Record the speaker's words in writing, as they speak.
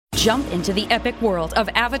Jump into the epic world of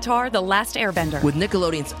Avatar: The Last Airbender. With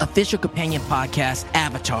Nickelodeon's official companion podcast,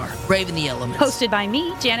 Avatar: Braving the Elements. Hosted by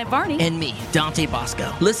me, Janet Varney. And me, Dante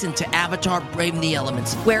Bosco. Listen to Avatar: Braving the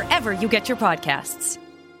Elements wherever you get your podcasts.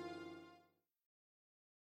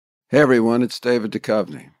 Hey everyone, it's David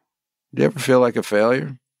Duchovny. Do you ever feel like a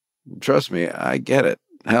failure? Trust me, I get it.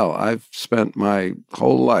 Hell, I've spent my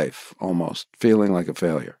whole life almost feeling like a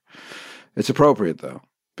failure. It's appropriate, though,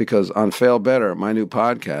 because on Fail Better, my new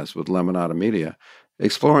podcast with Lemonada Media,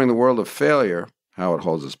 exploring the world of failure, how it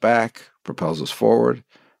holds us back, propels us forward,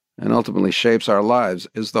 and ultimately shapes our lives,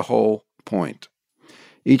 is the whole point.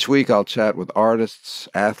 Each week, I'll chat with artists,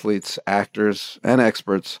 athletes, actors, and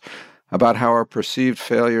experts about how our perceived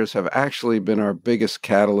failures have actually been our biggest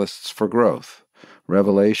catalysts for growth,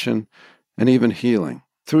 revelation, and even healing.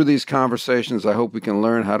 Through these conversations, I hope we can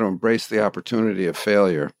learn how to embrace the opportunity of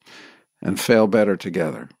failure and fail better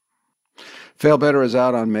together. Fail Better is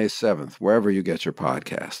out on May 7th, wherever you get your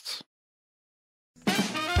podcasts.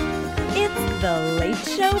 It's the Late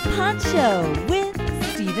Show Poncho with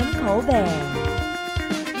Stephen Colbert.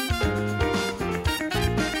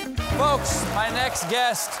 Folks, my next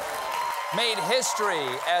guest made history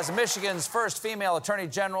as Michigan's first female attorney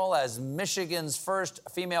general, as Michigan's first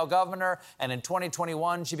female governor, and in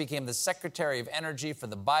 2021, she became the Secretary of Energy for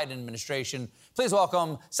the Biden administration. Please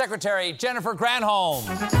welcome Secretary Jennifer Granholm.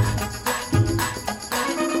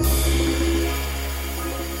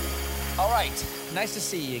 All right, nice to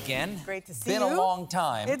see you again. Great to see you. Been a long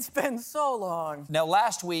time. It's been so long. Now,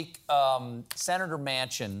 last week, Senator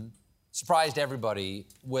Manchin surprised everybody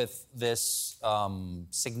with this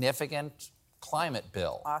significant climate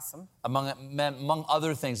bill. Awesome. Among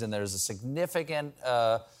other things, and there's a significant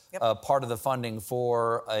part of the funding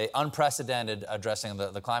for an unprecedented addressing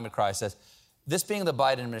the climate crisis. This being the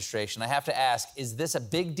Biden administration, I have to ask, is this a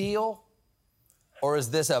big deal or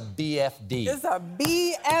is this a BFD? It's a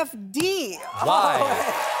BFD.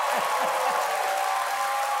 Why?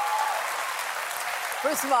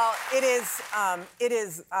 First of all, it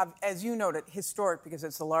is, as you noted, historic because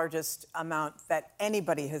it's the largest amount that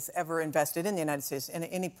anybody has ever invested in the United States, and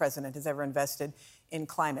any president has ever invested in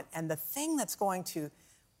climate. And the thing that's going to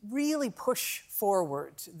really push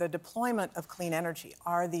forward the deployment of clean energy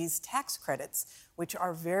are these tax credits, which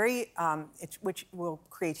are which will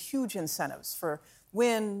create huge incentives for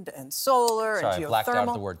wind and solar and geothermal. Sorry, I blacked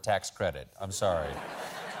out the word tax credit. I'm sorry.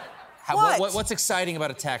 What's exciting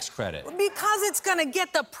about a tax credit? Because it's going to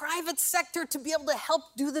get the private sector to be able to help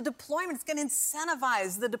do the deployment. It's going to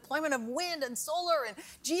incentivize the deployment of wind and solar and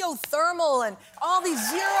geothermal and all these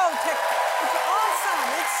zero tech. It's awesome.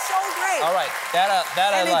 It's so great. All right, that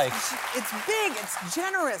I like. It's big. It's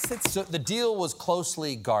generous. So the deal was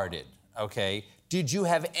closely guarded, okay? Did you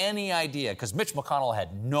have any idea? Because Mitch McConnell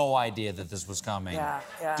had no idea that this was coming. Yeah.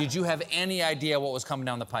 Did you have any idea what was coming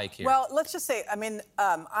down the pike here? Well, let's just say,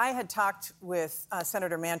 I had talked with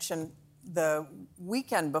Senator Manchin the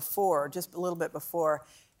weekend before, just a little bit before,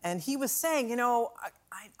 and he was saying,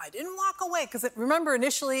 I didn't walk away. Because remember,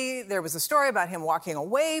 initially, there was a story about him walking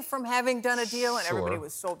away from having done a deal, and everybody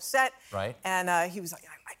was so upset. Right. And he was like,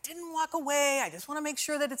 I didn't walk away. I just want to make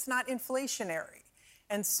sure that it's not inflationary.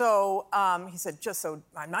 And so he said,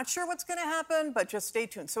 I'm not sure what's going to happen, but just stay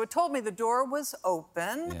tuned. So it told me the door was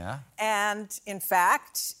open. Yeah. And in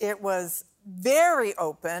fact, it was very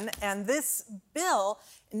open. And this bill,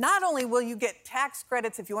 not only will you get tax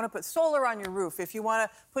credits if you want to put solar on your roof, if you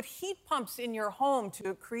want to put heat pumps in your home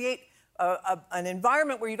to create an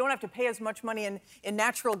environment where you don't have to pay as much money in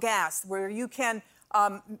natural gas, where you can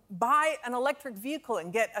buy an electric vehicle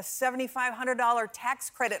and get a $7,500 tax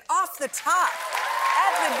credit off the top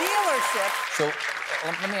at the dealership. So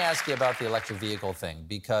let me ask you about the electric vehicle thing,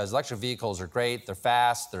 because electric vehicles are great, they're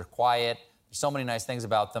fast, they're quiet, there's so many nice things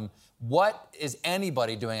about them. What is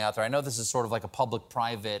anybody doing out there? I know this is sort of like a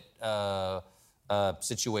public-private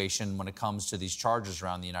situation when it comes to these chargers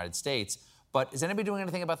around the United States, but is anybody doing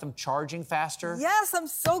anything about them charging faster? Yes, I'm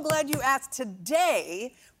so glad you asked.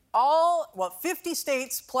 Today, 50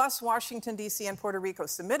 states plus Washington, D.C. and Puerto Rico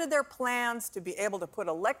submitted their plans to be able to put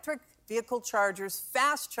electric vehicle chargers,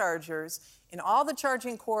 fast chargers, in all the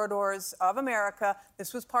charging corridors of America.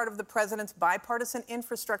 This was part of the president's bipartisan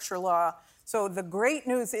infrastructure law. So the great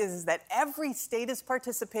news is that every state is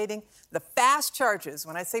participating. The fast charges,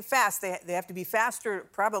 when I say fast, they have to be faster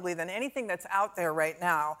probably than anything that's out there right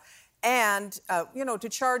now. And, to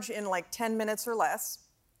charge in like 10 minutes or less.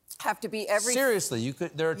 Have to be every... Seriously,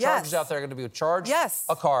 there are chargers out there going to be charge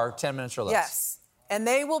a car 10 minutes or less. Yes. And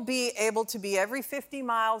they will be able to be every 50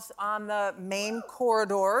 miles on the main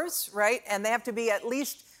corridors, right? And they have to be at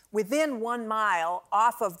least within 1 mile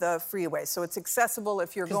off of the freeway. So it's accessible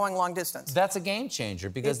if you're going long distance. That's a game changer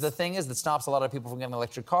because the thing is that stops a lot of people from getting an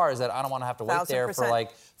electric car is that I don't want to have to wait there for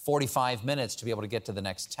like 45 minutes to be able to get to the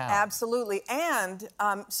next town. Absolutely. And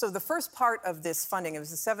so the first part of this funding, it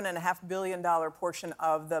was a $7.5 billion portion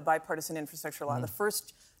of the bipartisan infrastructure law. The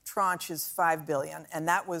first tranche is $5 billion, and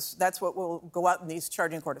that's what will go out in these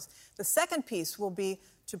charging corridors. The second piece will be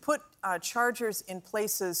to put chargers in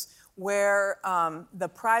places where the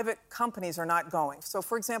private companies are not going. So,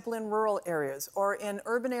 for example, in rural areas or in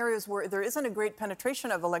urban areas where there isn't a great penetration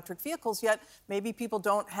of electric vehicles yet, maybe people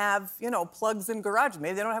don't have, plugs in garages.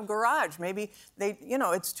 Maybe they don't have garage. Maybe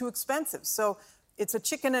it's too expensive. So it's a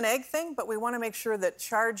chicken and egg thing, but we want to make sure that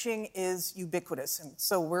charging is ubiquitous. And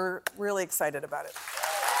so we're really excited about it.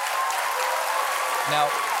 Now,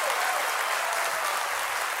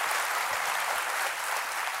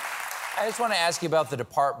 I just want to ask you about the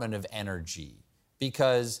Department of Energy,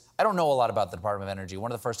 because I don't know a lot about the Department of Energy.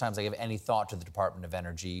 One of the first times I gave any thought to the Department of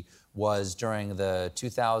Energy was during the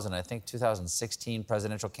 2016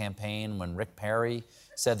 presidential campaign when Rick Perry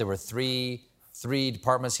said there were three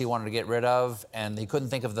departments he wanted to get rid of, and he couldn't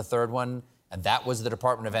think of the third one, and that was the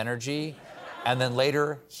Department of Energy. And then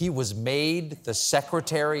later, he was made the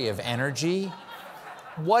Secretary of Energy.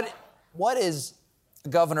 What is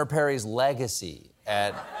Governor Perry's legacy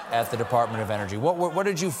at the Department of Energy? What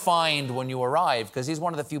did you find when you arrived? Because he's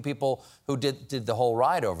one of the few people who did the whole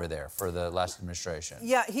ride over there for the last administration.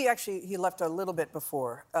 Yeah, he left a little bit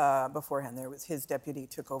beforehand. There was his deputy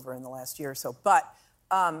took over in the last year or so. But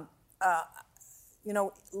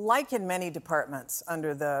like in many departments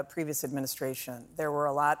under the previous administration, there were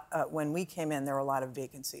a lot. When we came in, there were a lot of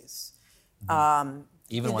vacancies. Mm-hmm.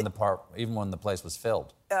 Even when the place was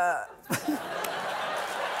filled. Yeah.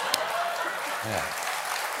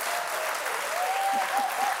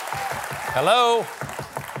 Hello?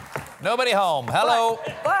 Nobody home. Hello?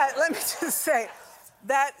 But let me just say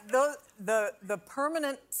that the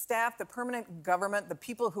permanent staff, the permanent government, the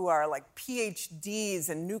people who are like PhDs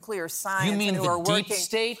in nuclear science you mean and who are the working... deep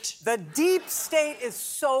state? The deep state is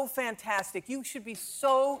so fantastic. You should be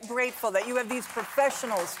so grateful that you have these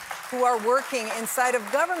professionals who are working inside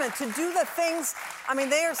of government to do the things... I mean,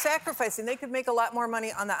 they are sacrificing. They could make a lot more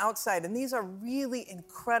money on the outside. And these are really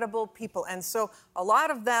incredible people. And so a lot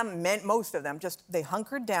of them, most of them, they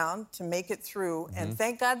hunkered down to make it through. Mm-hmm. And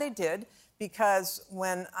thank God they did. Because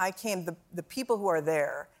when I came, the people who are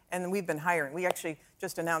there, and we've been hiring, we actually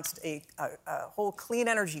just announced a whole clean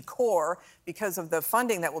energy corps because of the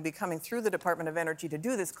funding that will be coming through the Department of Energy to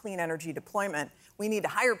do this clean energy deployment. We need to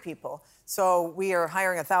hire people. So we are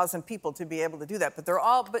hiring 1,000 people to be able to do that. But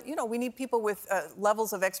we need people with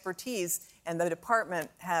levels of expertise, and the department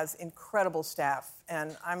has incredible staff.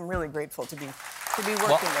 And I'm really grateful to be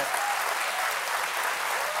working there.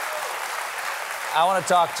 I want to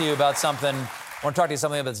talk to you about something. I want to talk to you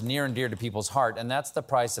something that's near and dear to people's heart, and that's the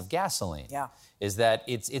price of gasoline. Yeah. Is that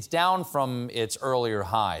it's down from its earlier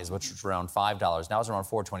highs, which was around $5. Now it's around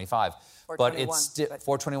 $4.25. But it's still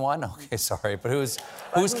 $4.21. Okay, sorry, but who's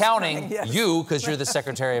counting? Yes. You, because you're the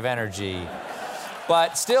Secretary of Energy.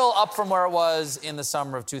 But still up from where it was in the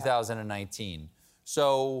summer of 2019.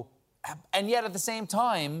 So, and yet at the same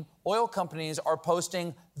time, oil companies are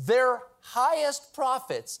posting their highest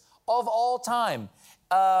profits of all time.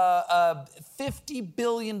 $50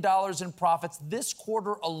 billion in profits this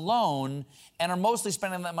quarter alone, and are mostly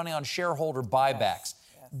spending that money on shareholder buybacks.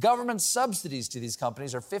 Yes. Government subsidies to these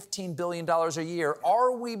companies are $15 billion a year.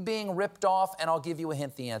 Are we being ripped off? And I'll give you a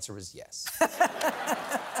hint. The answer is yes.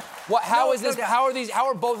 How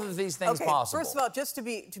are both of these things possible? First of all, just to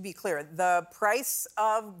be clear, the price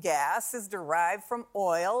of gas is derived from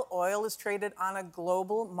oil. Oil is traded on a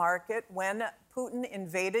global market. When Putin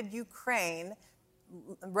invaded Ukraine,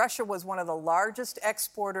 Russia was one of the largest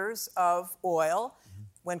exporters of oil. Mm-hmm.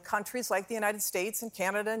 When countries like the United States and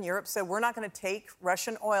Canada and Europe said, we're not going to take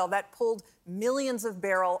Russian oil, that pulled millions of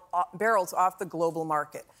barrels off the global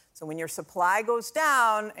market. So when your supply goes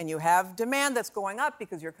down and you have demand that's going up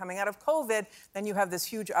because you're coming out of COVID, then you have this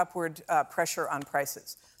huge upward pressure on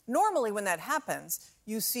prices. Normally, when that happens,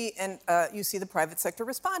 you see the private sector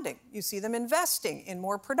responding. You see them investing in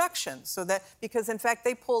more production, because in fact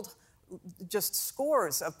they pulled just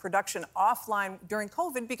scores of production offline during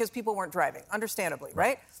COVID because people weren't driving, understandably,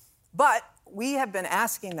 right? But we have been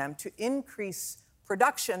asking them to increase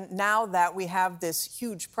production now that we have this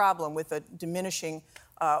huge problem with the diminishing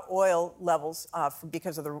oil levels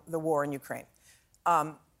because of the war in Ukraine.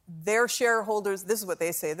 Their shareholders, this is what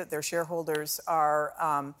they say, that their shareholders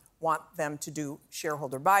want them to do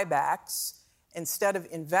shareholder buybacks. instead of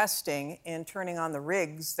investing in turning on the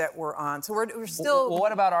rigs that we're on. So we're still... Well,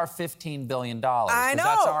 what about our $15 billion? I know.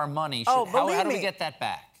 That's our money. Oh, how do we get that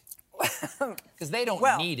back? Because they don't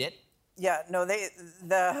need it. Yeah, no,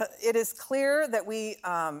 it is clear that we,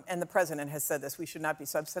 and the president has said this, we should not be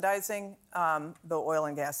subsidizing the oil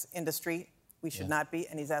and gas industry. We should not be,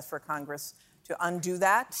 and he's asked for Congress to undo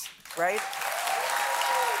that, right?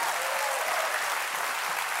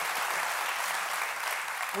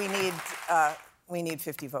 We need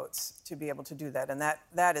 50 votes to be able to do that, and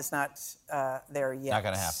that is not there yet. Not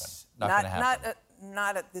going to happen. Not going to happen.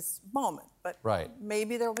 Not at this moment, but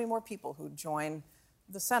maybe there will be more people who join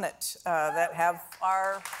the Senate that have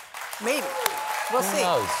our... Maybe. We'll see. Who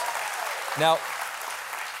knows? Now,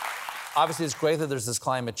 obviously, it's great that there's this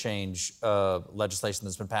climate change legislation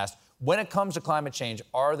that's been passed. When it comes to climate change,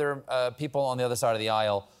 are there people on the other side of the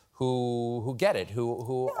aisle who get it,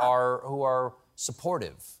 who are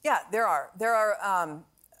supportive? Yeah, there are.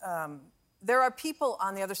 There are people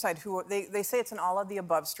on the other side who they say it's an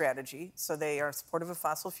all-of-the-above strategy. So they are supportive of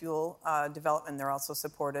fossil fuel development. They're also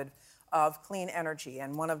supportive of clean energy.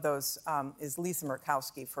 And one of those is Lisa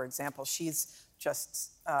Murkowski, for example. She's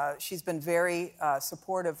been very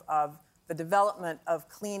supportive of the development of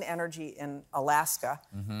clean energy in Alaska.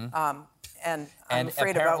 Mm-hmm. And I'm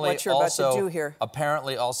afraid about what you're about to do here.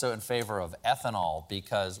 Apparently also in favor of ethanol,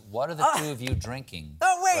 because what are the two of you drinking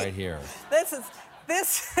right here? This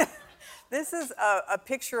is a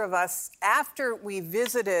picture of us after we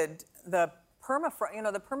visited the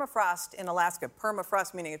permafrost. The permafrost in Alaska.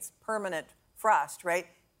 Permafrost meaning it's permanent frost, right?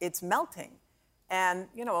 It's melting, and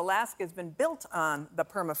Alaska has been built on the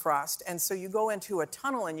permafrost, and so you go into a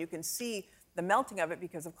tunnel and you can see the melting of it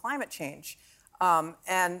because of climate change.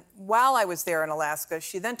 And while I was there in Alaska,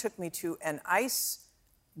 she then took me to an ice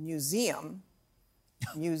museum.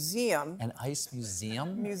 An ice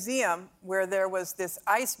museum? Museum where there was this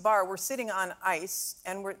ice bar. We're sitting on ice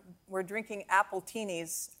and we're drinking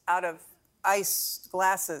appletini out of ice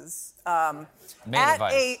glasses at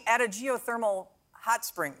a geothermal hot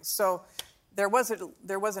spring. So there was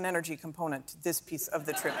an energy component to this piece of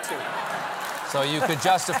the trip too. So you could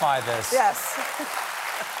justify this. Yes.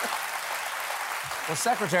 Well,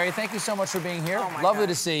 Secretary, thank you so much for being here. Lovely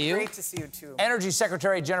to see you. Great to see you, too. Energy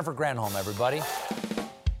Secretary Jennifer Granholm, everybody.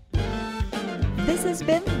 This has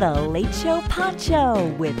been The Late Show Pod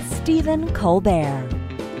Show with Stephen Colbert.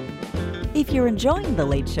 If you're enjoying The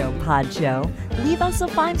Late Show Pod Show, leave us a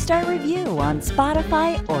 5-star review on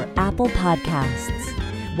Spotify or Apple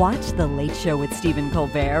Podcasts. Watch The Late Show with Stephen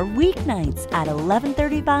Colbert weeknights at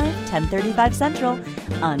 11:35, 10:35 Central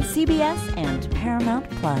on CBS and Paramount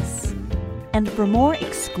Plus. And for more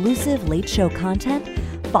exclusive Late Show content,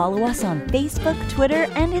 follow us on Facebook, Twitter,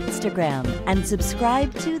 and Instagram, and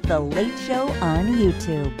subscribe to The Late Show on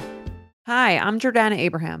YouTube. Hi, I'm Jordana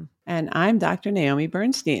Abraham. And I'm Dr. Naomi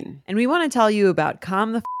Bernstein. And we want to tell you about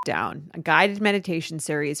Calm the Down, a guided meditation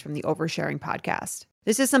series from the Oversharing podcast.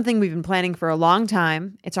 This is something we've been planning for a long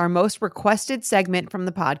time. It's our most requested segment from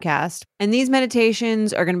the podcast. And these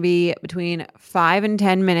meditations are going to be between 5 and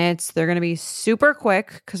 10 minutes. They're going to be super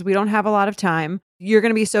quick because we don't have a lot of time. You're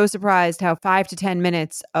going to be so surprised how 5 to 10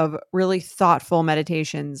 minutes of really thoughtful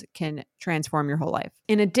meditations can transform your whole life.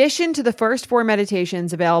 In addition to the first 4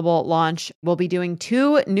 meditations available at launch, we'll be doing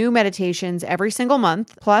 2 new meditations every single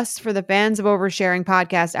month. Plus, for the fans of Oversharing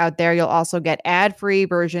podcast out there, you'll also get ad-free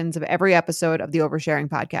versions of every episode of the Oversharing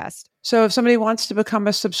podcast. So if somebody wants to become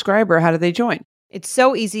a subscriber, how do they join? It's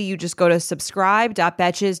so easy. You just go to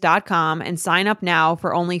subscribe.betches.com and sign up now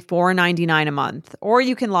for only $4.99 a month. Or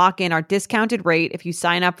you can lock in our discounted rate if you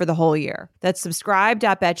sign up for the whole year. That's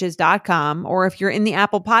subscribe.betches.com. Or if you're in the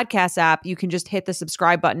Apple Podcasts app, you can just hit the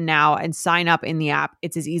subscribe button now and sign up in the app.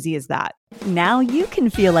 It's as easy as that. Now you can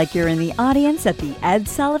feel like you're in the audience at the Ed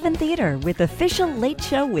Sullivan Theater with official Late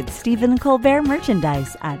Show with Stephen Colbert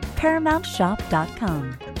merchandise at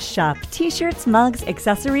ParamountShop.com. Shop t-shirts, mugs,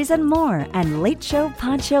 accessories, and more. And Late Show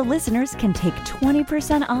Pod Show listeners can take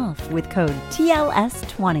 20% off with code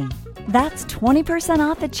TLS20. That's 20%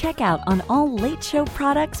 off at checkout on all Late Show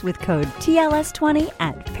products with code TLS20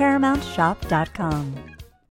 at ParamountShop.com.